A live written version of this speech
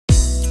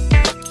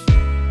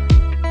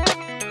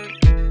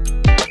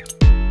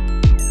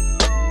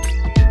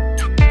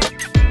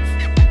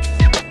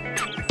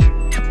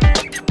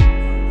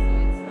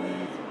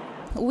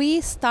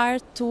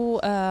start to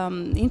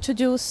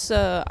introduce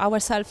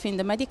ourselves in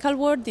the medical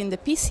world in the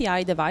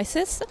PCI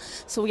devices.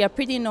 So we are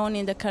pretty known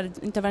in the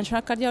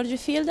interventional cardiology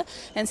field,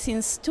 and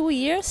since 2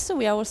 years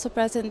we are also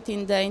present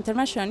in the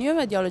interventional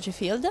neuroradiology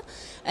field.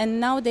 And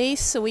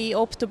nowadays we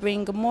hope to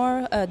bring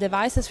more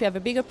devices. We have a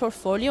bigger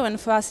portfolio, and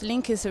for us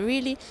LINNC is a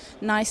really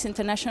nice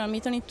international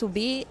meeting to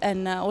be,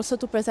 and also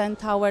to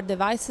present our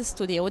devices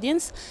to the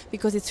audience,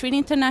 because it's really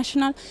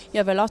international. You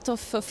have a lot of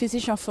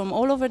physicians from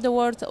all over the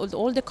world,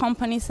 all the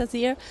companies are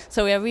here,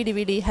 so we are really,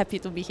 really happy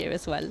to be here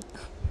as well.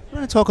 I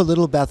want to talk a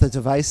little about the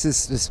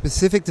devices, the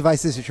specific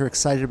devices that you're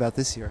excited about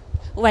this year.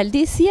 Well,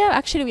 this year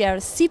actually we are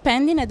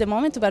pending at the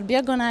moment, but we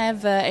are going to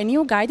have a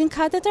new guiding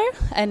catheter,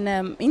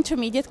 an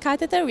intermediate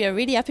catheter. We are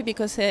really happy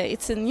because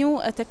it's a new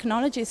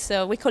technology.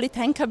 We call it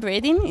henka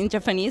braiding in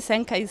Japanese.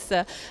 Henka is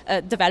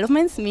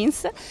developments,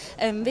 means.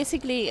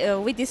 Basically,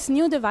 with these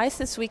new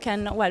devices, we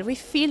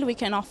feel we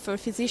can offer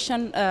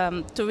physician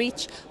to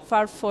reach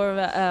far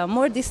for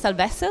more distal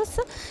vessels,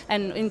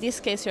 and in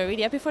this case we are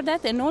really happy for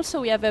that. And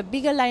also we have a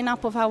bigger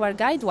lineup of our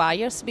guide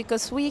wires,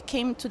 because we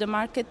came to the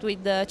market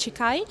with the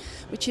Chikai,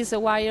 which is a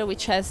wire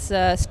which has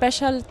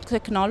special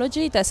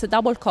technology. It has a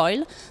double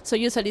coil, so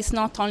usually it's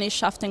not only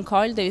shaft and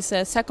coil, there is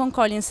a second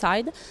coil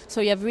inside,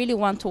 so you have really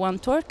one-to-one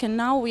torque. And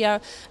now we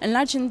are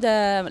enlarging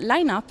the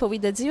lineup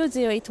with the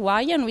 008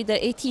 wire and with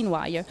the 18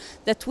 wire,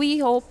 that we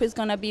hope is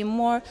going to be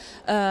more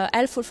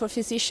helpful for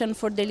physicians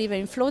for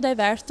delivering flow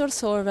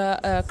diverters or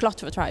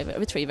clot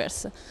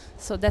retrievers.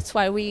 So that's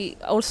why we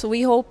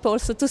hope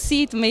also to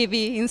see it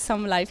maybe in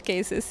some live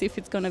cases if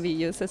it's going to be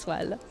used as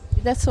well.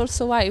 That's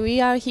also why we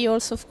are here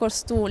also, of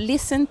course, to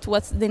listen to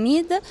what's the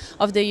need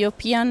of the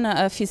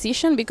European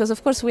physician, because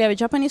of course we have a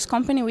Japanese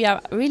company, we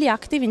are really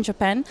active in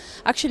Japan.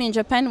 Actually in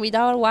Japan with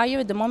our wire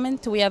at the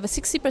moment we have a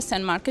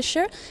 60% market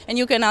share, and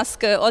you can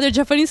ask other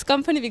Japanese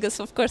company, because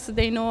of course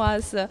they know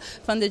us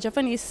from the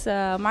Japanese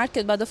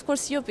market, but of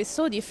course Europe is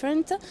so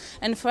different,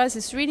 and for us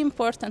it's really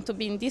important to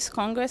be in this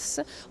Congress,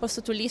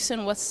 also to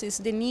listen what is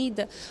the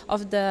need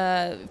of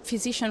the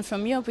physician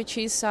from Europe, which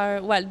is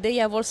they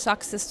have also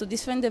access to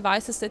different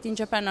devices that in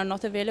Japan are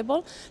not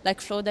available,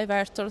 like flow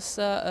diverters,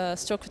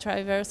 stroke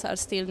retrievers are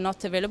still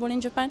not available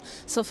in Japan.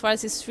 So for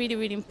us it's really,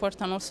 really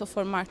important also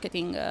for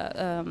marketing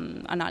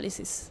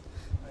analysis.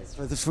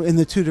 In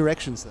the two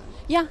directions then?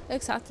 Yeah,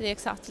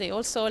 exactly.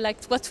 Also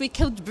like what we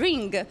could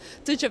bring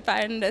to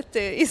Japan that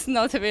is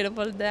not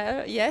available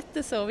there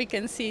yet, so we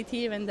can see it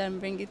here and then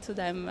bring it to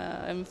them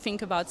and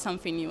think about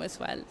something new as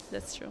well.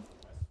 That's true.